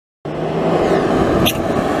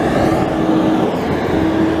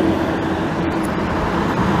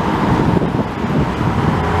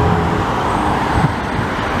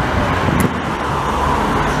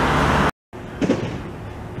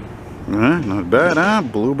Not bad, huh?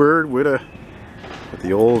 Bluebird with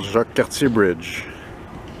the old Jacques Cartier bridge.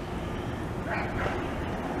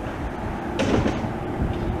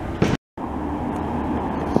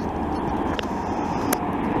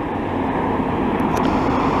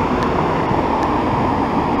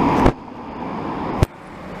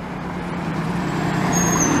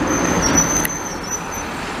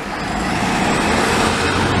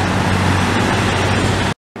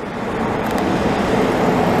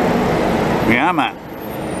 Yeah, man.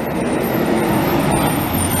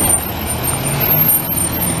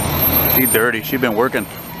 She's dirty. She's been working.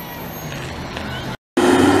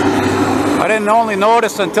 I didn't only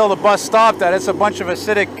notice until the bus stopped that it's a bunch of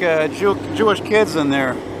acidic Jewish kids in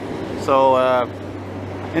there. So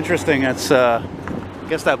interesting. It's I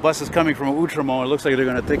guess that bus is coming from Outremont. It looks like they're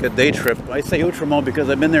going to take a day trip. I say Outremont because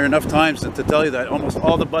I've been there enough times to tell you that almost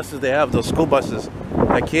all the buses they have, those school buses,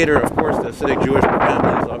 that cater, of course, to acidic Jewish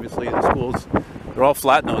families. Obviously, the schools, they're all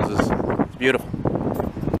flat noses. It's beautiful.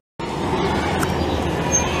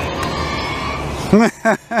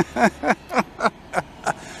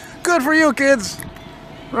 Good for you, kids.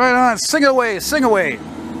 Right on. Sing away. Sing away.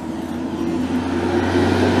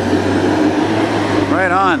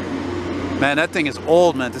 Right on. Man, that thing is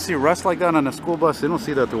old, man. To see rust like that on a school bus, they don't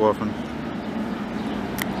see that too often.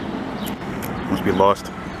 Must be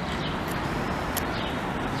lost.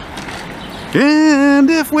 And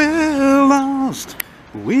if we're lost,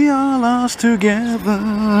 we are lost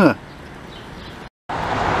together.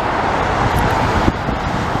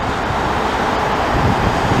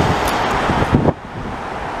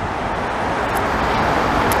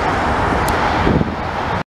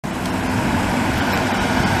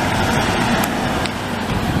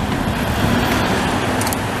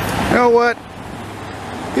 You know what?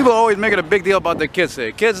 People always make it a big deal about the kids.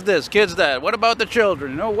 Say, kids this, kids that. What about the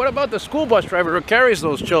children? You know, what about the school bus driver who carries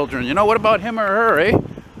those children? You know, what about him or her, eh?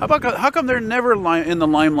 How come they're never in the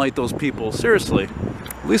limelight, those people? Seriously.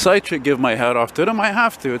 At least I should give my hat off to them. I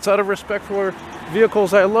have to. It's out of respect for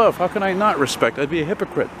vehicles I love. How can I not respect? I'd be a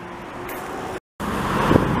hypocrite.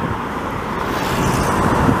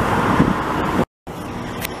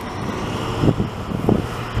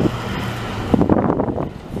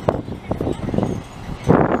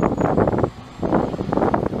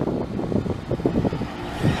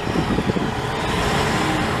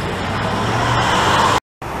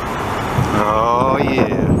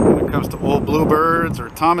 Bluebirds or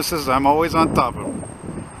Thomases, I'm always on top of them.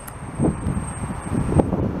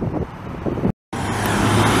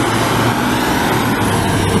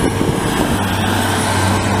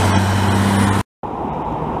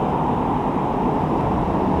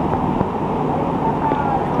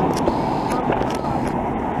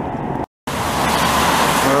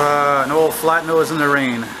 An old flat nose in the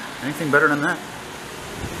rain. Anything better than that?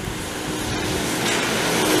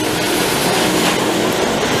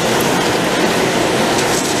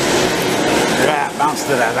 Bounce to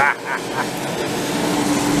that.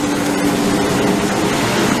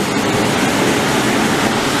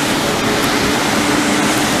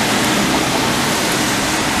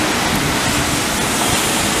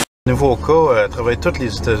 Nouveau cas travaille toutes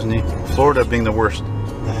les États-Unis. Florida being the worst.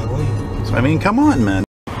 So, I mean, come on, man.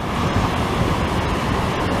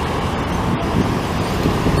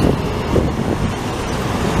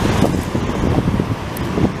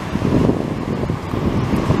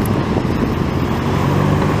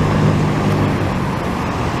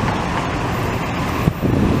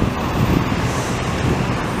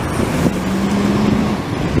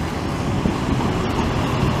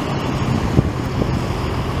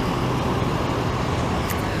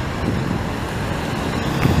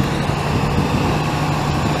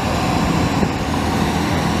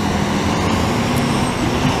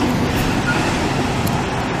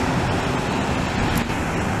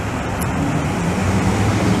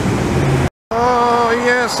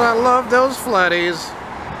 Yes, I love those flatties.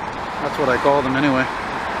 That's what I call them anyway.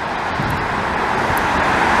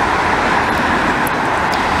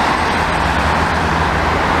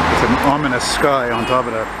 It's an ominous sky on top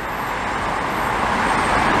of that.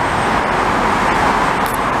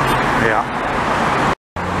 Yeah.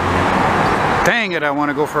 Dang it, I want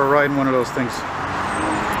to go for a ride in one of those things.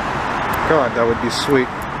 God, that would be sweet.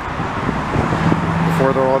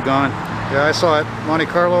 Before they're all gone. Yeah, I saw it. Monte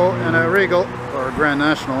Carlo and a Regal. Or Grand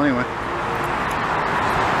National, anyway.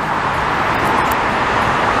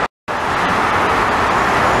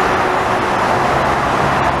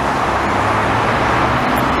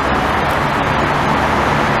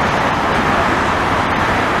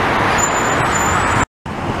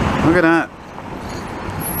 Look at that.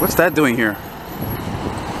 What's that doing here?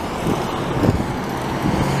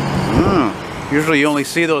 Oh. Usually you only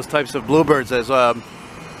see those types of bluebirds as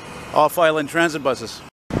off-island transit buses.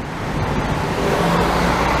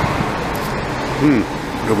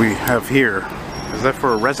 What do we have here? Is that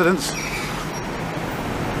for a residence?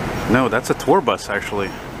 No, that's a tour bus actually.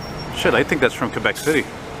 Shit, I think that's from Quebec City.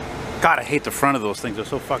 God, I hate the front of those things. They're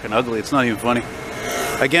so fucking ugly. It's not even funny.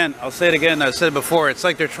 Again, I'll say it again. I've said it before. It's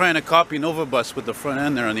like they're trying to copy Nova Bus with the front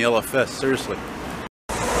end there on the LFS. Seriously.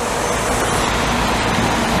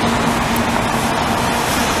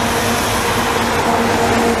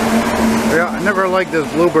 Yeah, I never liked this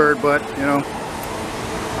Bluebird, but, you know,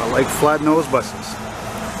 I like flat nose buses.